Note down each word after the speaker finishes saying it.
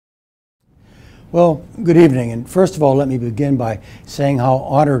Well, good evening, and first of all, let me begin by saying how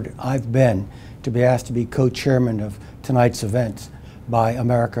honored I've been to be asked to be co-chairman of tonight's event by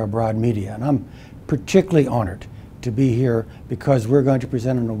America Abroad Media. And I'm particularly honored to be here because we're going to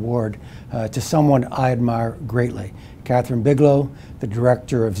present an award to someone I admire greatly, Kathryn Bigelow, the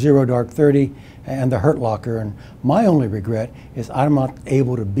director of Zero Dark 30 and The Hurt Locker. And my only regret is I'm not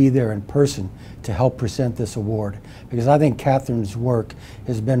able to be there in person to help present this award, because I think Kathryn's work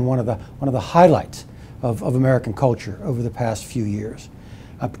has been one of the highlights of American culture over the past few years.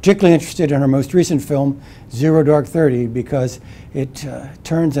 I'm particularly interested in her most recent film, Zero Dark 30, because it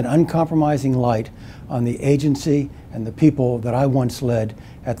turns an uncompromising light on the agency and the people that I once led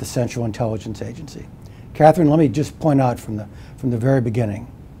at the Central Intelligence Agency. Kathryn, let me just point out from the very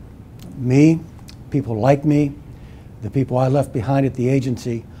beginning, me, people like me, the people I left behind at the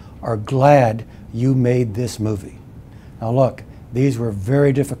agency are glad you made this movie. Now look, these were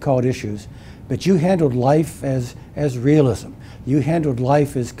very difficult issues, but you handled life as realism. You handled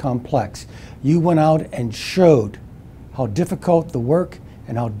life as complex. You went out and showed how difficult the work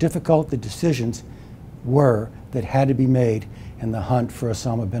and how difficult the decisions were that had to be made in the hunt for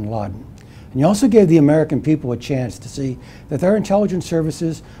Osama bin Laden. And you also gave the American people a chance to see that their intelligence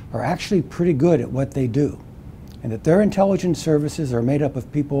services are actually pretty good at what they do, and that their intelligence services are made up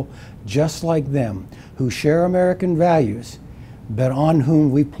of people just like them who share American values, but on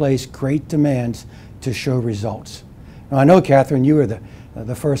whom we place great demands to show results. Now, I know, Kathryn, you were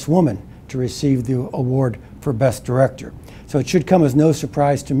the first woman to receive the award for Best Director, so it should come as no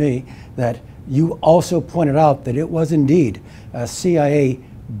surprise to me that you also pointed out that it was indeed a CIA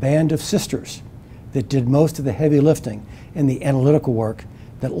band of sisters that did most of the heavy lifting in the analytical work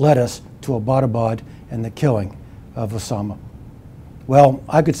that led us to Abbottabad and the killing of Osama. Well,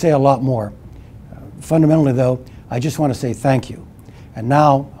 I could say a lot more. Fundamentally, though, I just want to say thank you. And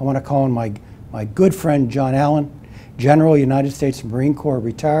now I want to call on my good friend John Allen, General, United States Marine Corps,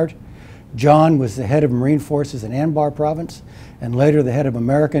 retired. John was the head of Marine Forces in Anbar Province, and later the head of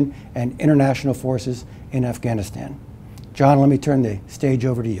American and international forces in Afghanistan. John, let me turn the stage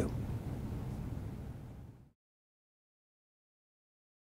over to you.